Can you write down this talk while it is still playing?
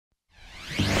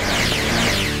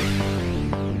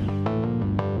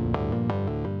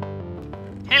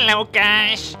Hello,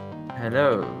 guys.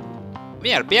 Hello.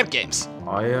 We are Beer Games.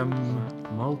 I am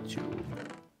Mulchu.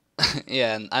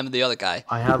 Yeah, and I'm the other guy.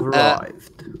 I have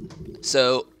arrived.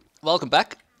 So, welcome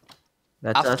back.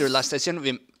 That's After us. last session,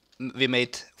 we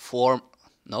made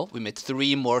we made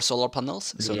 3 more solar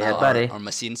panels. So Yeah, now buddy. our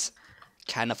machines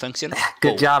kind of function.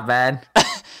 Good job, man.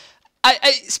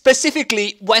 I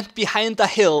specifically went behind the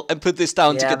hill and put this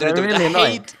down to get rid of really the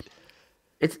annoying.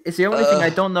 hate. It's the only thing I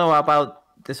don't know about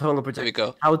this whole project. There we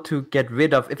go. How to get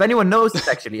rid of? If anyone knows this,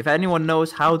 actually, if anyone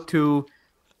knows how to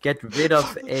get rid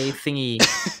of a thingy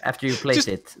after you place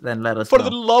it, then let us For know.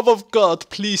 the love of God,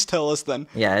 please tell us then.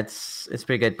 Yeah, it's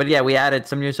pretty good. But yeah, we added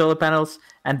some new solar panels,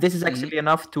 and this is actually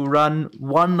enough to run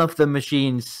one of the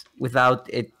machines without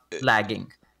it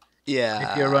lagging.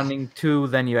 Yeah. If you're running 2,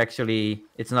 then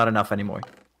it's not enough anymore.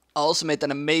 I also made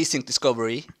an amazing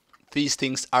discovery. These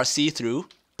things are see-through,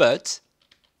 but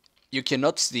you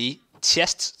cannot see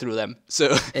chests through them. So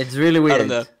It's really weird. I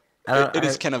don't know. It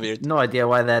is kind of weird. No idea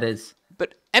why that is.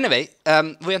 But anyway,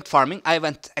 we went farming. I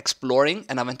went exploring,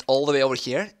 and I went all the way over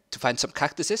here to find some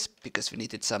cactuses because we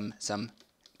needed some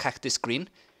cactus green.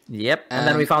 Yep, and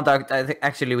then we found out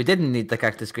actually we didn't need the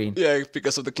cactus green. Yeah,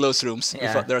 because of the closed rooms. Yeah.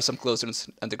 We thought there are some closed rooms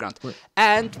underground.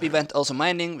 And we went also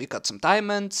mining. We got some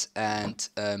diamonds. And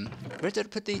where did I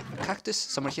put the cactus?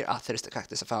 Somewhere here. Ah, there's the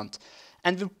cactus I found.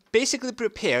 And we basically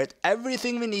prepared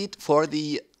everything we need for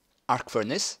the arc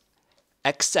furnace,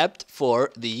 except for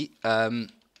the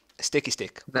sticky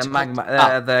stick. The magma,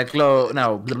 the glow,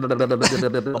 no,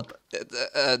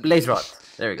 blaze rod.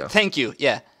 There we go. Thank you.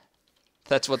 Yeah,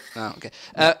 that's what. Oh, okay.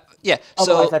 Yeah.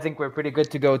 Otherwise, So I think we're pretty good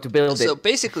to go to build so it.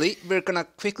 basically, we're gonna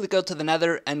quickly go to the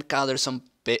Nether and gather some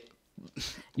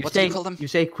what do you call them? You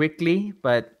say quickly,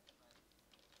 but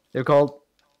they're called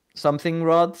something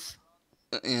rods.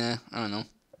 Yeah, I don't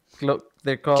know.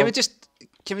 They're called.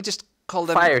 Can we just call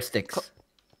them fire sticks?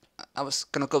 I was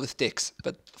gonna go with dicks,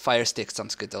 but fire stick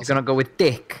sounds good also. You're gonna go with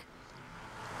dick.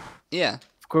 Yeah.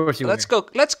 Of course you. Let's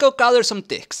go gather some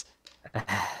dicks.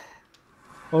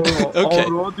 Okay.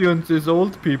 Our audience is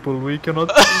old people. We cannot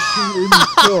be too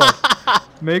immature.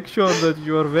 Make sure that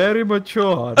you are very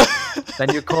mature.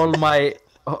 Then you call my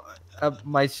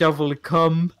shovel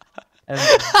come. And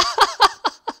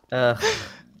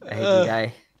I hate you,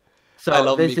 guy. So I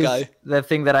love this me, is guy. the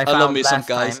thing that I found love me some last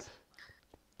guys. time.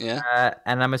 Yeah.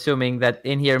 And I'm assuming that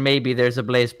in here maybe there's a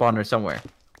blaze spawner somewhere.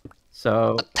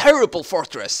 So A terrible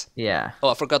fortress. yeah. Oh,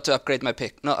 I forgot to upgrade my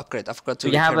pick. No, upgrade. I forgot to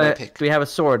Do you have repair my pick. Do we have a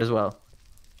sword as well?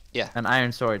 Yeah. An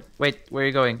iron sword. Wait, where are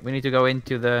you going? We need to go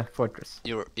into the fortress.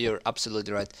 You're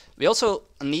absolutely right. We also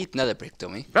need nether brick,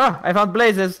 don't we? Ah, I found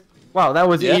blazes. Wow, that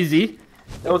was Yeah? easy.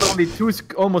 That was only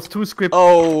almost 2 scripts.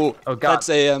 Oh, Oh god.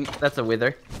 that's a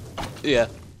wither. yeah.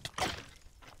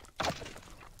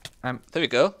 There we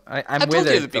go. I'm I told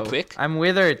withered. you it'd be though. quick. I'm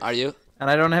withered. Are you? And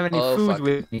I don't have any Oh, food fuck.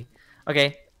 with me.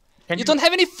 Okay. You don't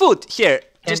have any food here.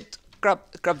 Just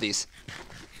grab these.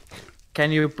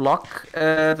 Can you block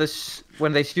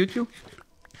when they shoot you?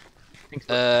 Think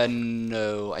so.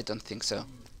 No, I don't think so.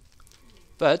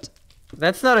 But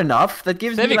That's not enough. That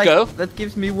gives There me we go. That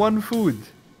gives me 1 food.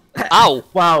 ow!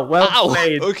 Wow, well Ow!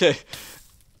 played. Okay.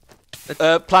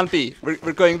 Plan B.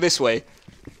 We're going this way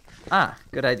Ah,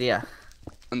 good idea.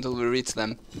 until we reach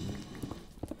them.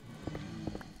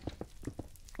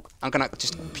 I'm gonna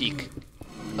just peek.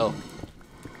 Oh.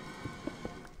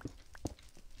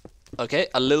 Okay,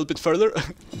 a little bit further.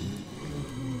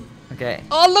 Okay.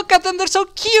 Oh, look at them! They're so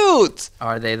cute.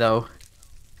 Are they though?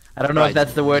 I don't know if Right.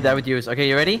 that's the word I would use. Okay,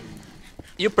 you ready?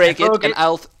 You break I it, broke and it.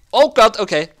 I'll. Oh God.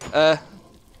 Okay.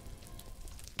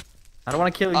 I don't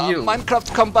want to kill you.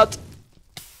 Minecraft combat.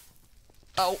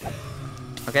 Oh.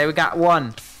 Okay, we got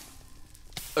 1.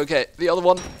 Okay, the other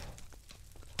one.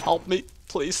 Help me,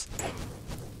 please.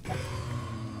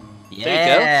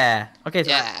 Yeah. Okay, so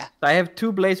Yeah. I have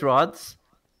 2 blaze rods.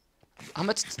 How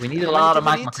much? We need how a many lot do of we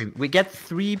magma need? cream. We get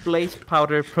 3 blaze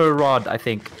powder per rod, I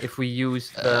think, if we use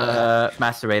the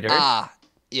macerator. Ah,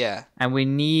 yeah. And we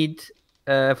need,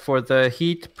 for the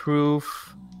heat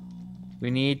proof,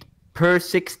 we need per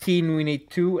 16, we need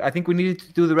 2. I think we needed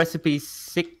to do the recipe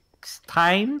 6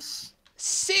 times.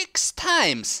 6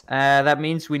 times. That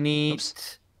means we need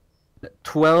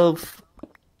 12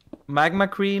 magma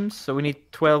creams, so we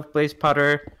need 12 blaze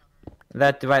powder.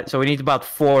 So we need about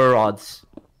 4 rods.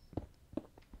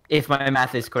 If my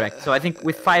math is correct. So I think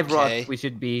with 5 Okay. rods we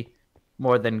should be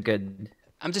more than good.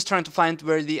 I'm just trying to find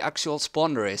where the actual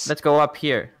spawner is. Let's go up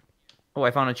here. Oh,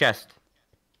 I found a chest.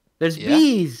 There's Yeah?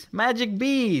 bees! Magic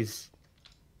bees!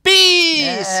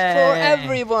 Bees for Yay.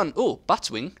 everyone. Oh,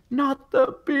 bat's wing. Not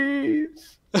the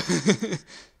bees!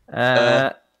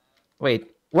 Wait.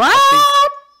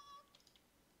 What?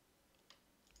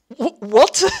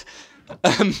 What?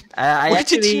 I what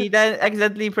did actually you... then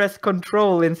accidentally pressed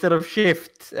Control instead of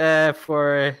Shift You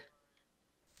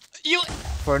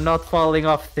for not falling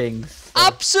off things. So.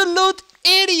 absolute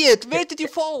idiot! Where did you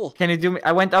fall? Can you do me?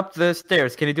 I went up the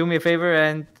stairs. Can you do me a favor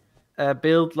and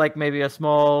build like maybe a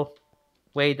small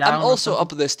way down? I'm also up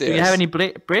the stairs. Do you have any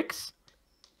bricks?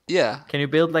 Yeah. Can you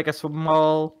build like a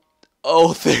small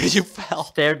Oh, there you fell.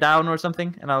 stair down or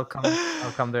something, and I'll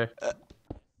come there.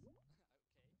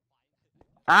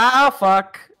 Ah,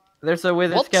 fuck! There's a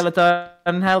withered What?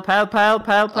 skeleton. Help! Help! Help!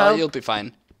 Help! Oh, Help! you'll be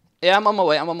fine. Yeah, I'm on my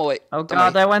way. I'm on my way. Oh Don't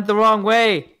god, worry. I went the wrong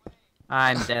way.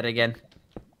 I'm dead again.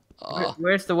 Oh,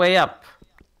 Where's the way up?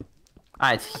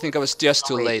 Ah, it's I think I was just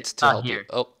too wait, late it's to not help you. here.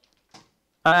 Oh,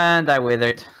 And I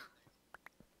withered.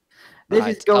 This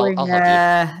Right, is going I'll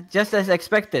help just as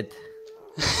expected.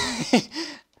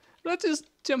 let's just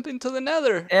jump into the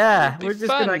nether. Yeah, It'll be we're just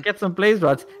fun. gonna get some blaze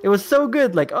rods. It was so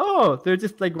good, like, oh, they're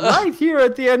just like right here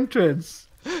at the entrance.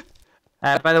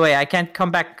 By the way, I can't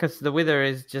come back because the wither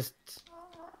is just...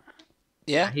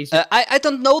 Yeah, he's I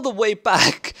don't know the way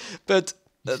back, but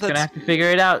gonna have to figure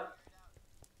it out.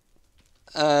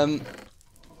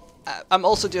 I'm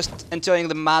also just enjoying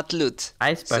the mad loot.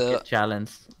 Ice bucket So,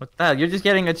 challenge. What the hell? You're just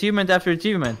getting achievement after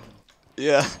achievement.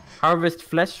 yeah, Harvest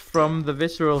flesh from the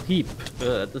visceral heap.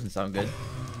 That doesn't sound good.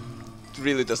 it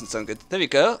really doesn't sound good. There we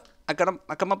go. I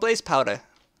got my blaze powder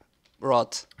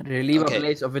rod. Relieve Okay. a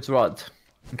blaze of its rod.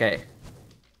 Okay.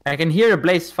 I can hear a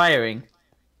blaze firing.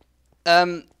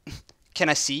 Can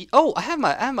I see? Oh, I have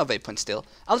my waypoint still.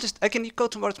 I can go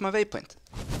towards my waypoint.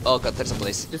 Oh god, there's a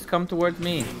blaze. Just come towards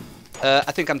me.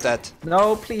 I think I'm dead.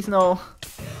 No, please no.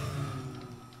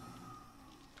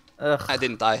 Ugh. I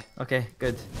didn't die. Okay,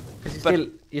 good. 'Cause But-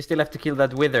 you still have to kill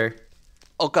that wither.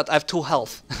 Oh god, I have 2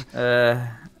 health.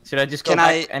 Should I just go Can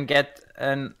back I- and get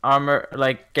an armor,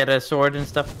 like get a sword and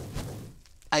stuff?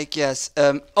 I guess.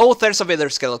 Oh, there's a wither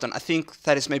skeleton. I think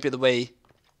that is maybe the way.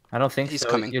 I don't think He's so.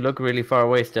 coming. You look really far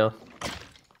away still.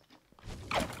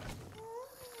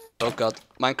 Oh god,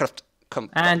 Minecraft. Come.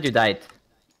 And you died.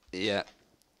 Yeah.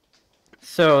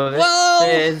 So this Whoa!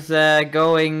 is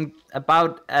going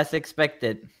about as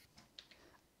expected.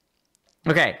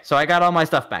 Okay, so I got all my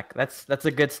stuff back. That's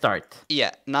a good start.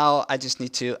 Yeah. Now I just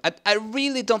need to. I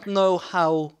really don't know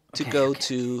how to Okay, go okay.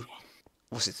 to.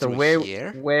 Was it So through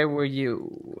here? where were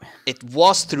you? It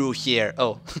was through here.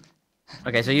 Oh.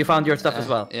 Okay, so you found your stuff as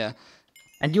well. Yeah.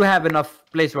 And you have enough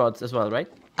blaze rods as well, right?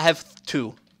 I have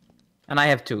 2. And I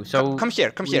have 2. So Come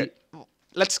here. Come we- here.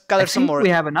 Let's gather I some think more. we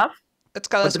have enough. Let's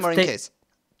gather but some let's more in take- case.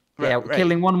 Yeah, Right.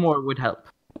 killing one more would help.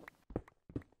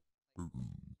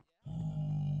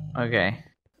 Okay.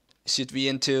 Should we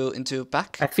into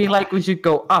back? I feel like we should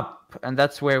go up, and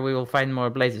that's where we will find more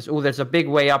blazes. Oh, there's a big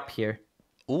way up here.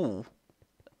 Ooh.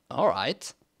 All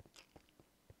right.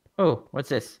 Oh, what's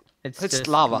this? It's just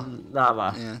lava.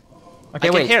 Lava. Yeah. Okay, I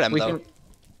can wait. hear them, we though. can.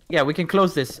 Yeah, we can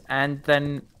close this, and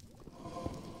then.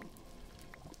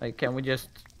 Like, can we just?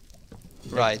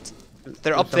 Right.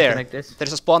 They're do up something there. like this?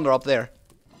 There's a spawner up there.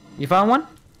 You found one?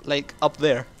 Like up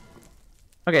there.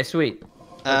 Okay, sweet.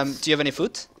 Do you have any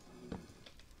food?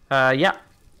 Yeah.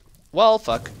 Well,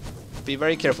 fuck. Be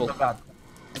very careful. Oh god.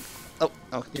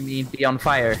 Oh. You mean be on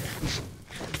fire?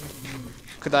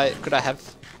 Could I have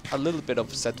a little bit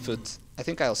of set food? I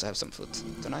think I also have some food,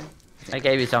 don't I? I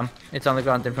gave you some. It's on the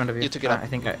ground in front of you. You took it up. I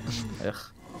think I. Ugh.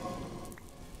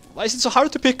 Why is it so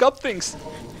hard to pick up things?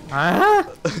 Ah!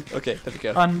 Okay, there we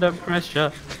go. Under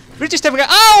pressure. We're just having a.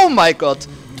 Oh my god!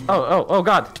 Oh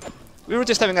god! We were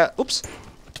just having a. Oops.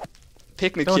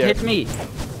 Picnic Don't here. hit me!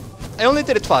 I only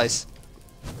did it twice.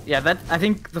 Yeah, that I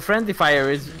think the friendly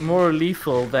fire is more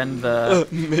lethal than the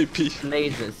Maybe.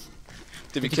 blazes.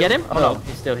 Did we Did you get him? Oh no,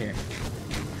 he's still here.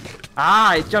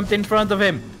 Ah, I jumped in front of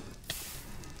him.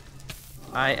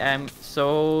 I am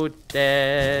so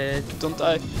dead. Don't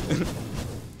die.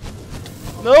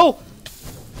 No!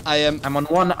 I am. I'm on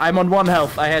one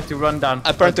health. I had to run down.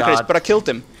 I burned Oh, the crates, God. but I killed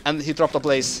him, and he dropped a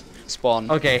blaze spawn.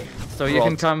 Okay, so you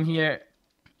can Rod. come here,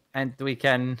 and we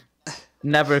can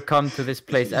never come to this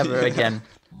place ever again.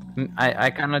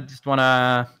 I kind of just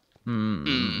wanna.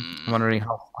 I'm wondering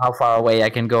how far away I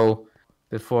can go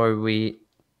before we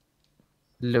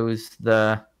lose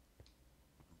the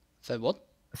The what?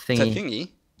 thingy. The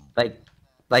thingy?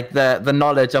 Like the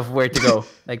knowledge of where to go.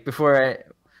 Like before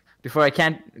I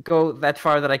can't go that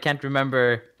far that I can't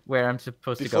remember where I'm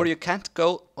supposed to go. Before you can't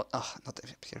go. What? Oh, not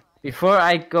up here. Before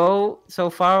I go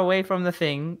so far away from the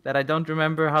thing that I don't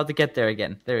remember how to get there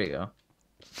again. There you go.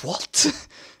 What?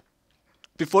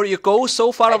 Before you go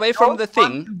so far away from the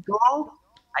thing.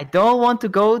 I don't want to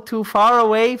go too far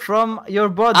away from your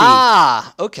body.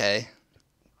 Ah, okay.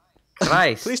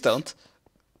 Christ. Please don't.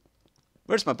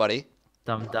 Where's my body?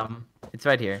 Dum. It's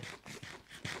right here.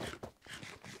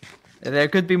 There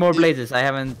could be more blazes. I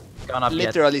haven't gone up yet.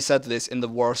 Literally said this in the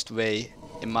worst way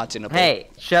imaginable. Hey,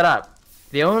 shut up.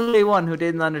 The only one who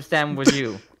didn't understand was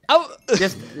you. Oh.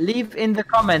 Just leave in the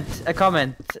a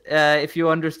comment if you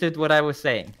understood what I was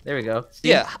saying. There we go. See?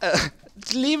 Yeah.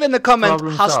 Leave in the comment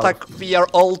Problem hashtag solved. we are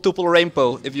all double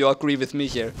rainbow if you agree with me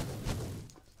here.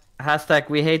 Hashtag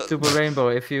we hate Super Rainbow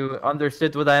if you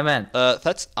understood what I meant.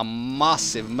 That's a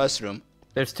massive mushroom.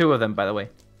 There's 2 of them, by the way.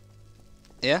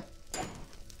 Yeah?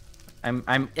 I'm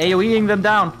AoEing them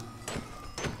down.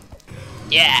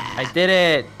 Yeah! I did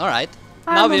it. Alright.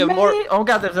 Now we have more. Oh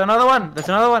god, there's another one. There's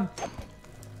another one.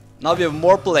 Now we have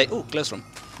more blaze. Oh, close room.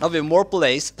 Now we have more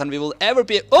blaze than we will ever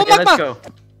be. Oh, Okay, magma! let's go.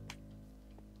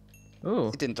 Ooh.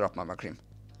 It didn't drop magma cream.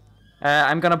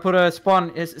 I'm gonna put a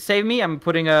spawn. Save me. I'm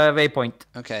putting a waypoint.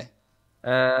 Okay.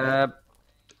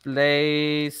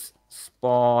 Blaze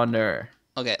spawner.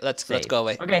 Okay, let's Save. go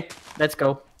away Okay, let's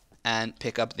go. and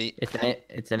pick up the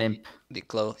It's an imp. the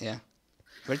glow. Yeah.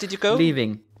 Where did you go?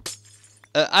 Leaving.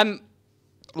 I'm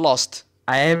lost.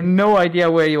 I have no idea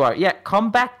where you are. Yeah,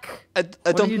 come back. I What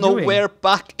are don't you know doing? where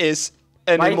back is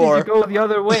Why anymore. did you go the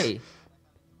other way?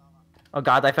 Oh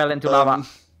god, I fell into lava.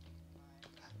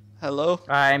 Hello?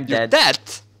 I'm You're dead. dead?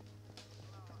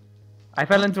 I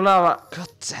fell into lava. God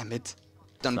damn it.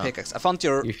 Done So, pickaxe. I found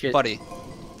your you should- body.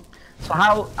 So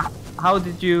how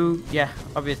did you? Yeah,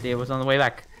 obviously it was on the way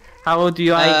back. How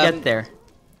do I get there?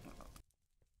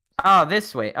 Oh,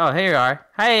 this way. Oh, here you are.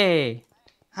 Hey,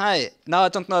 Hi. Now I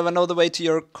don't know if I know the way to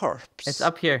your corpse. it's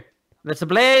up here. There's a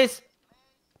blaze.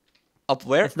 Up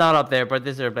where? It's not up there, but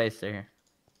there's a blaze there.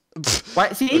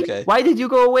 Why? See? Okay. Why did you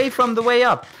go away from the way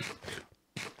up?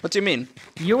 What do you mean?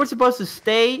 You were supposed to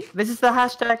stay. This is the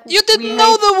hashtag. You didn't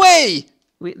know the way!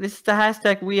 This is the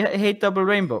hashtag. We hate double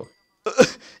rainbow.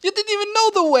 You didn't even know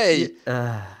the way!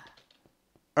 Uh,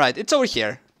 Right, it's over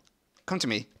here. Come to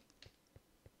me.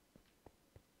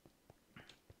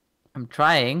 I'm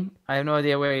trying. I have no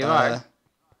idea where you are.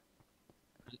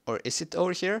 Or is it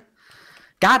over here?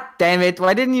 God damn it!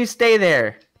 Why didn't you stay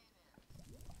there?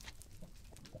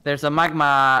 There's a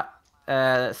magma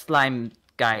slime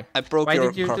guy. I broke Why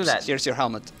your did you corpse. do that? Here's your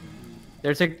helmet.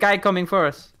 There's a guy coming for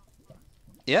us.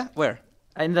 Yeah? Where?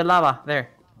 In the lava, there.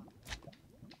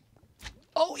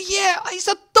 Oh yeah! He's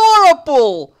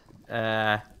adorable!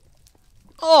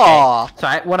 Oh.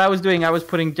 So what I was doing, I was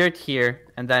putting dirt here,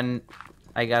 and then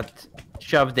I got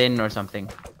shoved in or something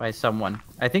by someone.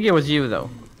 I think it was you, though.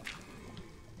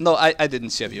 No, I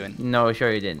didn't shove you in. No,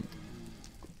 sure you didn't.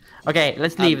 Okay,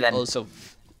 let's leave then. Also,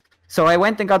 So I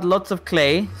went and got lots of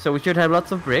clay, so we should have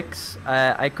lots of bricks.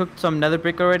 I cooked some nether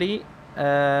brick already.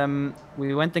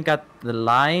 We went and got the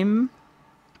lime.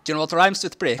 do you know what rhymes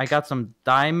with brick? I got some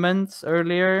diamonds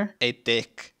earlier. A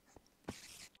dick.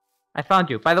 I found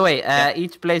you. By the way,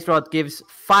 each blaze rod gives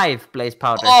 5 blaze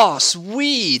powder. Oh,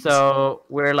 sweet! So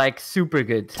we're like super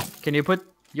good. Can you put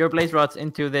your blaze rods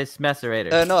into this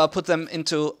macerator? No, I put them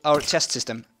into our chest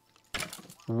system.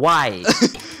 Why?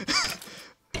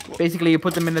 Basically, you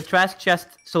put them in the trash chest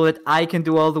so that I can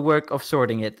do all the work of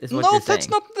sorting it, is what No, you're saying. that's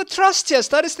not the trash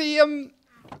chest. That is the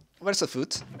Where's the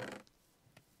food?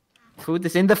 Food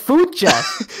is in the food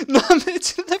chest! No,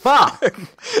 it's in the Fuck! farm.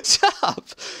 Shut up.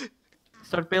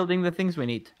 Start building the things we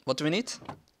need. What do we need?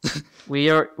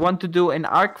 Want to do an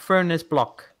arc furnace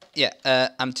block. Yeah,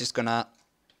 I'm just gonna...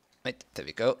 Wait, there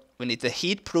we go. We need the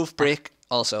heat-proof brick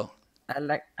also.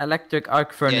 Electric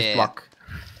arc furnace yeah. block.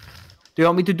 Do you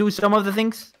want me to do some of the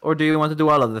things? Or do you want to do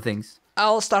all of the things?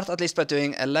 I'll start at least by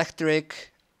doing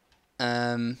electric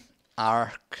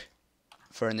arc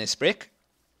furnace brick.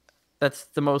 That's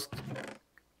the most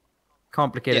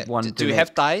complicated one. Do you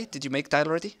have dye? Did you make dye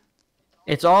already?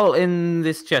 It's all in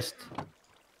this chest.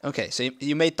 Okay, so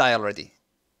you made dye already.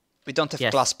 We don't have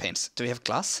Yes. glass paints. Do we have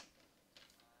glass?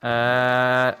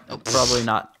 Probably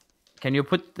not. Can you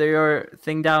put your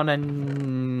thing down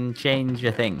and change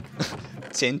a thing?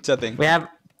 Change the thing. We have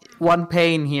 1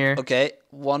 pane here Okay,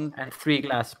 one. and 3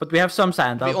 glass, but we have some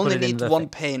sand. We I'll only put it in need the 1 thing.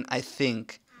 pane, I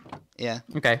think. Yeah.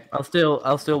 Okay,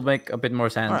 I'll still make a bit more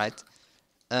sand. All right.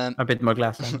 A bit more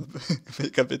glass sand.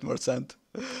 Make a bit more sand.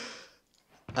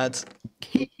 That's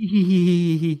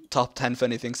top 10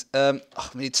 funny things. We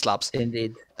need slabs.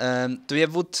 Indeed. Do we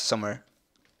have wood somewhere?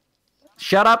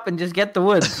 Shut up and just get the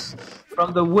wood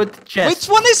from the wood chest. Which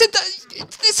one is it?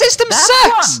 The system That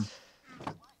sucks.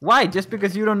 one! Why? Just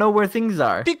because you don't know where things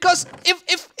are? Because if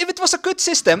it was a good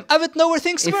system, I would know where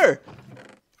things were.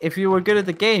 If you were good at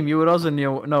the game, you would also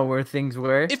know where things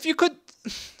were. If you could,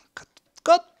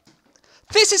 God,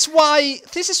 this is why.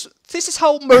 This is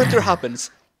how murder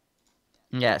happens.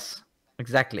 Yes,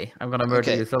 exactly. I'm gonna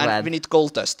murder Okay, you so and bad. we need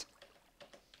gold dust.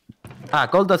 Ah,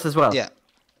 gold dust as well. Yeah.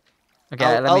 Okay,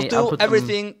 I'll do put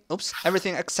everything. Oops,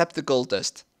 everything except the gold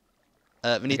dust. We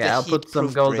need Okay, the I'll put some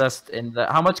heat-proof gold bricks. dust in the.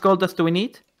 How much gold dust do we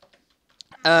need?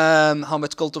 How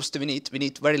much gold dust do we need? We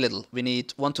need very little. We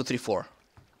need 1, 2, 3, 4.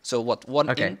 So what? One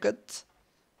Okay. ingot?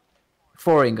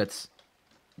 4 ingots.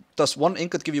 Does 1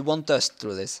 ingot give you 1 dust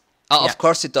through this? Of Yeah.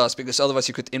 course it does, because otherwise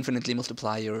you could infinitely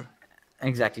multiply your...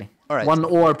 Exactly. All right. 1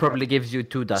 ore probably gives you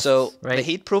 2 dusts, So right? the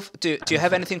heat-proof. Do you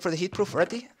have anything for the heat-proof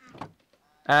ready?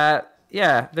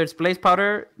 Yeah. There's blaze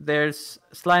powder. There's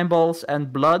slime balls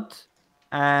and blood,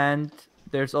 and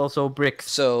there's also bricks.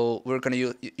 So we're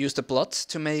gonna use the blood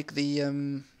to make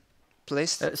the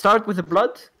place. Start with the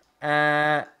blood,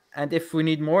 and if we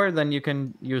need more, then you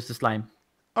can use the slime.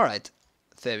 All right,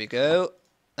 there we go.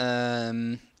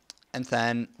 And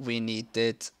then we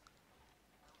needed.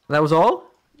 That was all?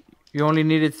 You only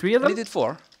needed 3 of We them? needed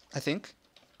 4, I think.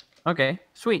 Okay,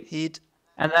 sweet.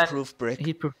 And then Heat-proof brick.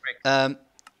 Heat-proof brick.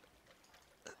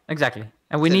 Exactly.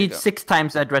 And we There we need go. 6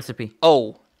 times that recipe.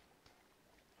 Oh.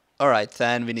 All right,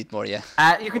 then we need more. Yeah.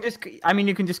 You can just. I mean,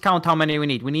 you can just count how many we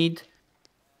need. We need.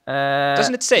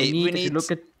 Doesn't it say we if you need?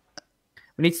 look at.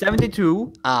 We need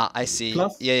 72. Ah, I see.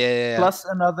 Plus, yeah. Plus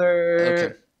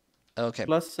another. Okay.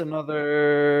 Plus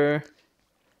another.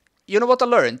 You know what I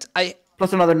learned?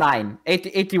 Plus another 9.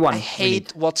 81. I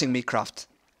hate watching me craft.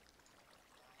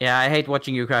 Yeah, I hate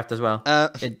watching you craft as well.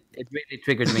 It really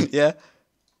triggers me. Yeah.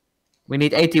 We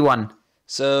need 81.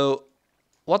 So,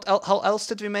 how else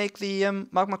did we make the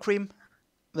magma cream?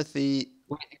 With the...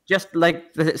 Just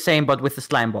like the same, but with the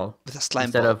slime ball. With a slime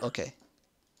instead ball, of... okay.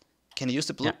 Can you use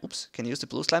the blue... Yeah. Oops. Can you use the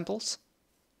blue slime balls?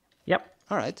 Yep.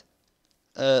 Alright.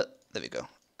 There we go.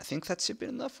 I think that should be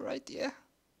enough, right? Yeah.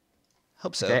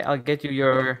 Hope so. Okay, I'll get you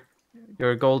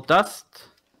your gold dust.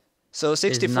 So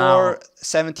 64, now...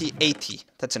 70, 80.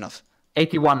 That's enough.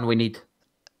 81 we need.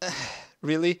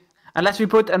 Really? Unless we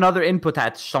put another input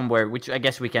hatch somewhere, which I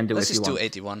guess we can do Let's if you just do want.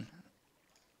 81.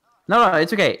 No,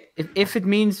 it's okay. If it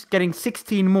means getting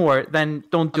 16 more, then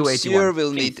don't do 81. Sure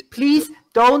we'll please. need... Please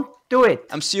don't do it.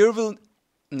 I'm sure we'll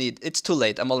need... It's too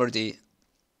late. I'm already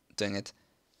doing it.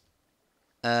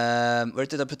 Where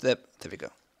did I put the... There we go.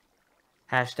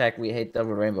 Hashtag we hate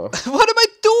double rainbow. What am I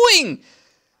doing?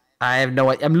 I have no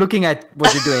idea. I'm looking at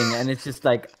what you're doing, and it's just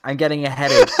like, I'm getting a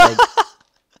headache. Like...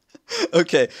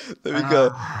 Okay, there we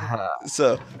go.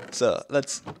 So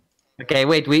let's... Okay,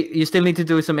 wait, you still need to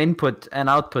do some input and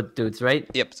output dudes, right?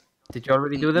 Yep. Did you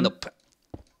already do them? Nope.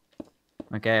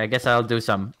 Okay, I guess I'll do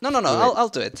some. No, I'll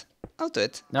do it. I'll do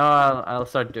it. No, I'll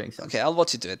start doing some. Okay, I'll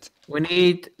watch you do it. We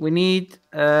need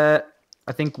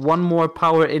I think 1 more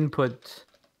power input.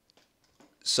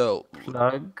 So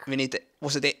Plug. we need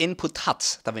was it the input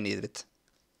hats that we needed?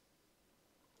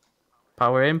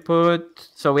 Power input.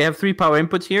 So we have 3 power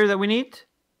inputs here that we need.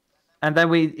 And then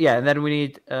we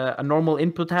need a normal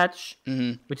input hatch,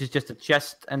 which is just a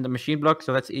chest and a machine block.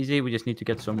 So that's easy. We just need to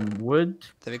get some wood.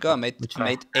 There we go. I made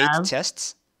 8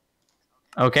 chests.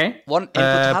 Okay. 1 input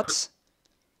hats.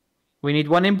 We need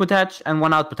 1 input hatch and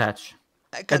 1 output hatch.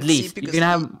 At least you can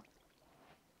have.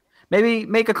 Maybe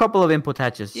make a couple of input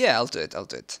hatches. Yeah, I'll do it.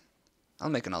 I'll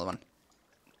make another one.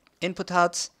 Input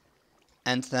hats,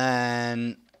 and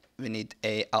then we need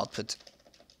a output.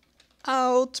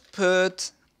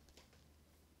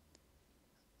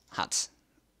 Hats.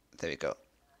 There we go.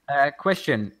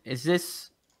 Question: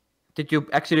 did you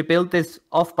actually build this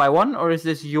off by 1, or is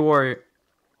this your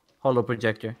holo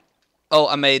projector? Oh,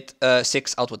 I made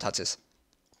 6 output hatches.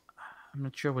 I'm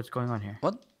not sure what's going on here.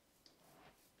 What?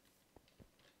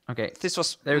 Okay. This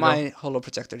was my holo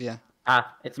projector, yeah.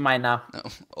 Ah, it's mine now. No,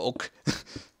 oak.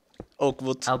 Oak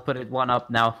wood. I'll put it 1 up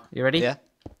now. You ready? Yeah.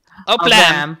 Oh,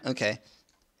 blam! Okay.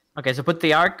 Okay, so put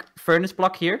the arc furnace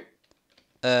block here.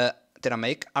 Did I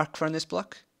make arc furnace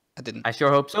block? I didn't. I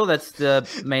sure hope so. That's the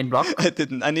main block. I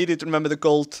didn't. I needed to remember the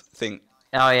gold thing.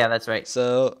 Oh yeah, that's right.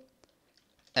 So,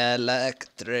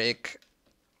 electric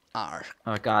arc.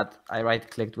 Oh god, I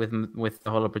right-clicked with the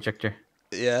holo projector.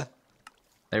 Yeah.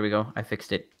 There we go. I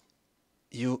fixed it.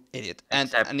 You idiot.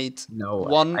 And I need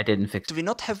I didn't fix it. Do we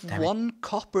not have 1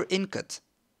 copper ingot?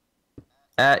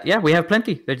 Yeah, we have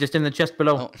plenty. They're just in the chest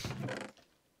below.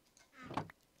 Oh.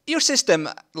 Your system,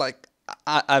 like,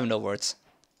 I have no words.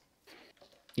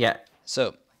 Yeah.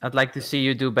 So. I'd like to see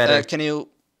you do better. Can you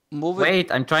move it?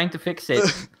 Wait, I'm trying to fix it.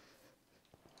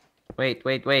 Wait.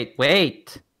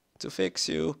 To fix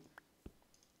you.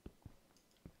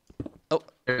 Oh.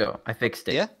 There we go. I fixed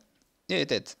it. Yeah? Yeah, you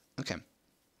did. Okay.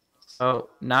 So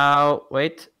now,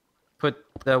 wait. Put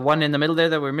the 1 in the middle there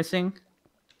that we're missing.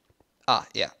 Ah,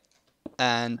 yeah.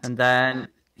 And then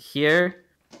here.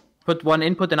 Put one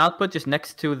input and output just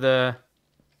next to the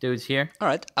dudes here. All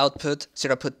right, output.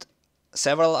 Should I put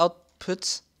several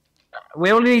outputs?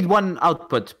 We only need one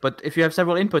output, but if you have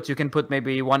several inputs, you can put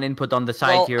maybe one input on the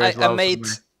side here as well. I made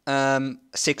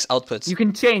 6 outputs. You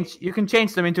can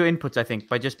change them into inputs, I think,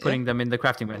 by just putting them in the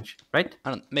crafting bench, right?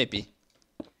 I don't. Maybe.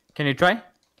 Can you try?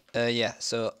 Yeah.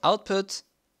 So output,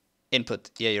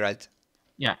 input. Yeah, you're right.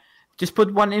 Yeah. Just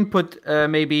put one input,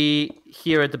 maybe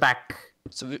here at the back.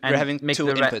 So we're having 2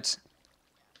 inputs.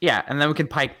 Yeah, and then we can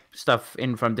pipe stuff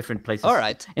in from different places. All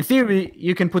right. In theory,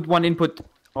 you can put one input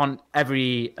on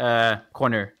every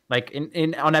corner, like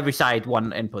on every side,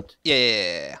 one input.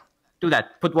 Yeah. Do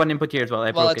that. Put one input here as well.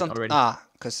 I broke it already.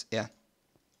 Because yeah.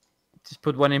 Just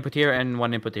put one input here and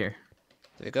one input here.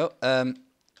 There we go.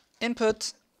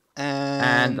 Input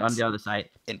and on the other side.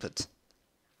 Input.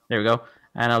 There we go.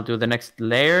 And I'll do the next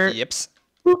layer. Yips.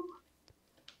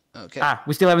 Okay.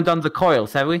 We still haven't done the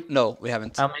coils, have we? No, we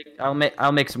haven't.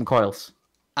 I'll make some coils.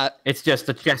 It's just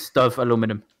a chest of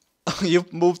aluminum. You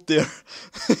moved there.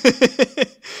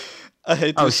 I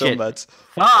hate you so much.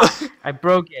 Fuck! I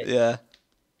broke it. Yeah.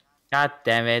 God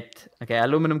damn it. Okay,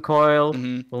 aluminum coil.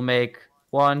 We'll make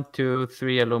 1, 2,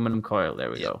 3 aluminum coil. There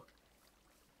we go.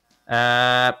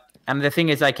 And the thing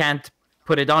is, I can't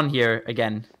put it on here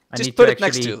again. Just put it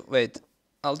next to. Wait,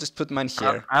 I'll just put mine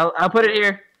here. I'll put it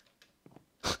here.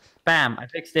 Bam! I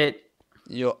fixed it.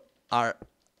 You are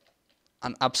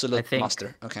an absolute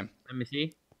master. Okay. Let me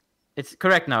see. It's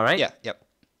correct now, right? Yeah. Yep.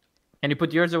 Can you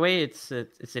put yours away? It's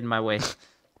in my way.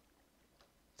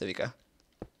 There we go.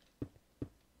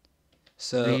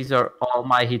 So these are all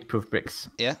my heat-proof bricks.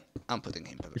 Yeah, I'm putting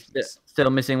heat-proof bricks. Still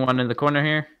missing one in the corner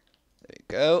here. There you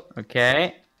go.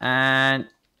 Okay, and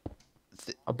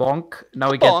a bonk. Now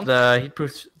we get the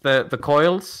heat-proof, the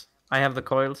coils. I have the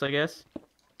coils, I guess.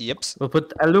 Yep. We'll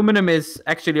put aluminum is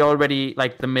actually already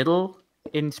like the middle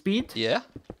in speed. Yeah.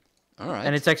 All right.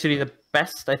 And it's actually the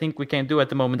best I think we can do at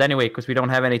the moment anyway, because we don't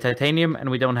have any titanium and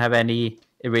we don't have any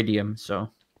iridium. So,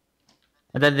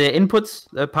 and then the inputs,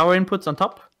 the power inputs on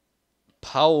top.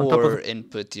 Power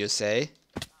input, you say?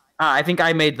 I think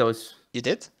I made those. You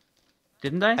did?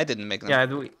 Didn't I? I didn't make them.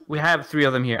 Yeah, we have 3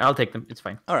 of them here. I'll take them. It's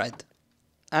fine. All right.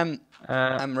 I'm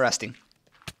resting.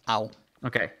 Ow.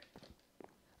 Okay.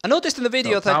 I noticed in the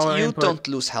video that you don't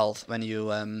lose health when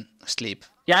you sleep.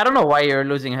 Yeah, I don't know why you're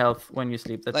losing health when you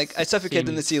sleep. Like, I suffocate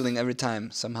in the ceiling every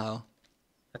time, somehow.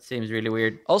 That seems really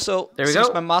weird. Also, there we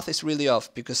go. My math is really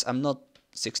off, because I'm not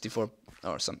 64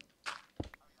 or something.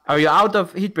 Are you out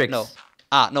of heat bricks? No.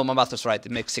 No, my math was right.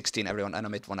 It makes 16 everyone, and I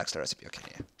made 1 extra recipe. Okay,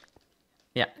 yeah.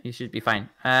 Yeah, you should be fine.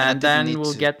 And then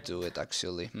we'll do it,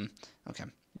 actually. Okay.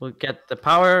 We'll get the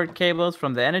power cables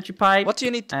from the energy pipe. What do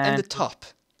you need in the top?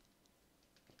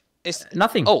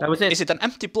 Nothing. Oh, that was it. Is it an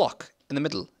empty block in the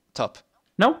middle, top?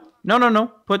 No.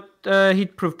 Put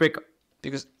heat-proof brick.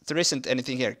 Because there isn't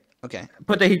anything here. Okay.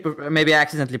 Put the heat-proof. Maybe I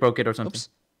accidentally broke it or something. Oops.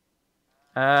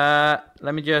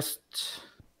 Let me just.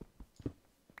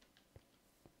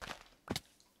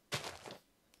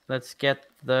 Let's get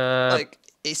the. Like,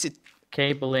 is it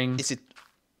cabling? Is it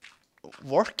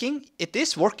working? It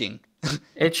is working.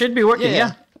 It should be working.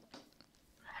 Yeah.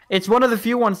 It's one of the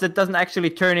few ones that doesn't actually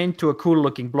turn into a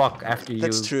cool-looking block after you.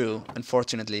 That's true.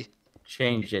 Unfortunately.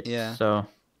 Change it. Yeah. So.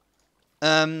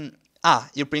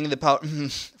 You're bringing the power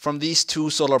from these 2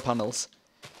 solar panels.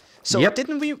 So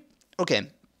didn't we? Okay,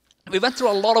 we went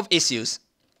through a lot of issues.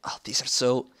 Oh, these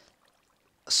are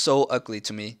so ugly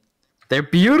to me. They're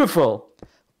beautiful.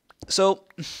 So,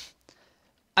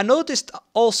 I noticed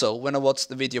also when I watched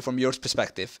the video from your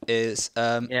perspective is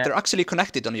they're actually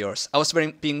connected on yours. I was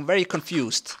being very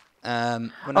confused.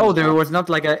 There's not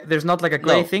like a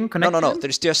gray thing connected. No.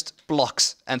 There's just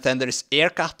blocks, and then there's air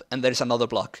gap, and there's another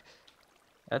block.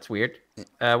 That's weird.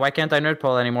 Why can't I nerd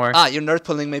pull anymore? You're nerd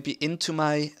pulling maybe into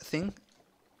my thing.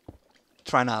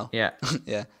 Try now. Yeah.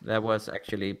 Yeah. That was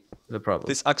actually the problem.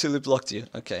 This actually blocked you.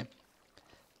 Okay.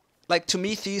 Like, to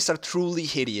me, these are truly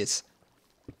hideous.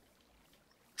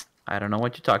 I don't know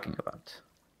what you're talking about.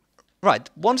 Right.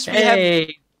 Once we have...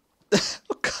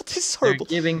 Oh god, this is horrible.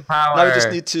 They're giving power. Now we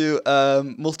just need to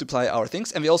multiply our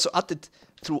things. And we also added,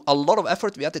 through a lot of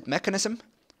effort, we added mechanism.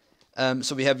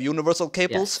 So we have universal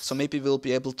cables. Yes. So maybe we'll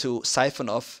be able to siphon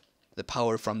off the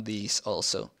power from these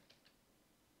also.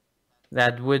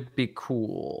 That would be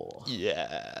cool.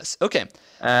 Yes. Okay.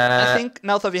 I think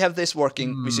now that we have this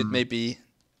working, we should maybe...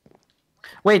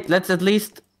 Wait, let's at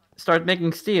least start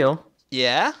making steel.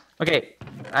 Yeah? Okay,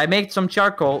 I made some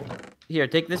charcoal. Here,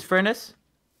 take this furnace.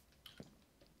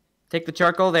 Take the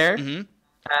charcoal there.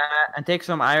 And take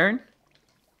some iron.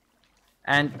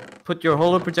 And put your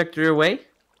holo projector away.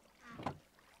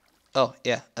 Oh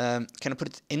yeah. Can I put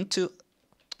it into?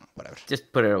 Whatever.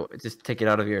 Just put it. Just take it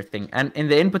out of your thing. And in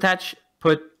the input hatch,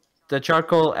 put the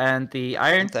charcoal and the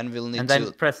iron. And then we'll need and then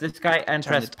to press this guy and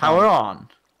turn press it power on.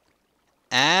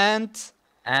 And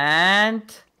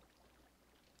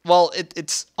well,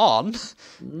 it's on.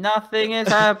 Nothing is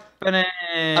happening.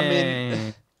 I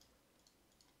mean,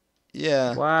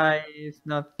 yeah. Why is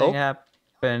nothing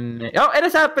happening? Oh, it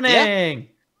is happening! Yeah.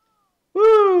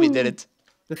 Woo! We did it.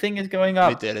 The thing is going up.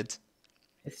 We did it.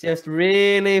 It's just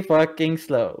really fucking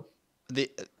slow.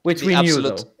 Which we knew,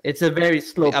 though. It's a very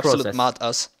slow process. Absolute mad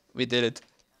us. We did it.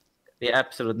 The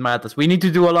absolute madness. We need to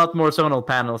do a lot more zonal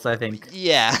panels, I think.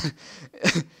 Yeah.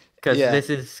 Because this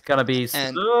is gonna be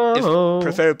slow. And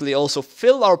preferably also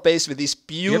fill our base with these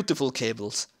beautiful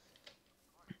cables.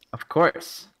 Of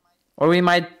course. Or we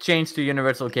might change to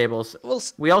universal cables.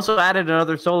 We also added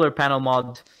another solar panel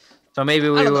mod. So maybe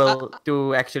we will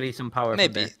do actually some power.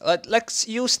 Maybe. Let's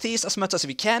use these as much as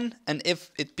we can. And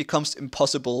if it becomes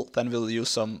impossible, then we'll use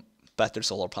some better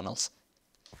solar panels.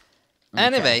 Okay.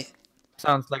 Anyway.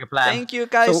 Sounds like a plan. Thank you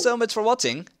guys so much for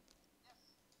watching.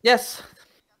 Yes.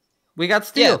 We got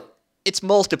steel. Yeah, it's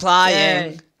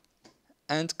multiplying. Yay.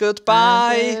 And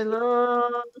goodbye. And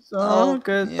hello,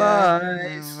 goodbye.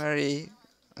 Yeah, very.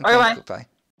 Bye bye. Goodbye.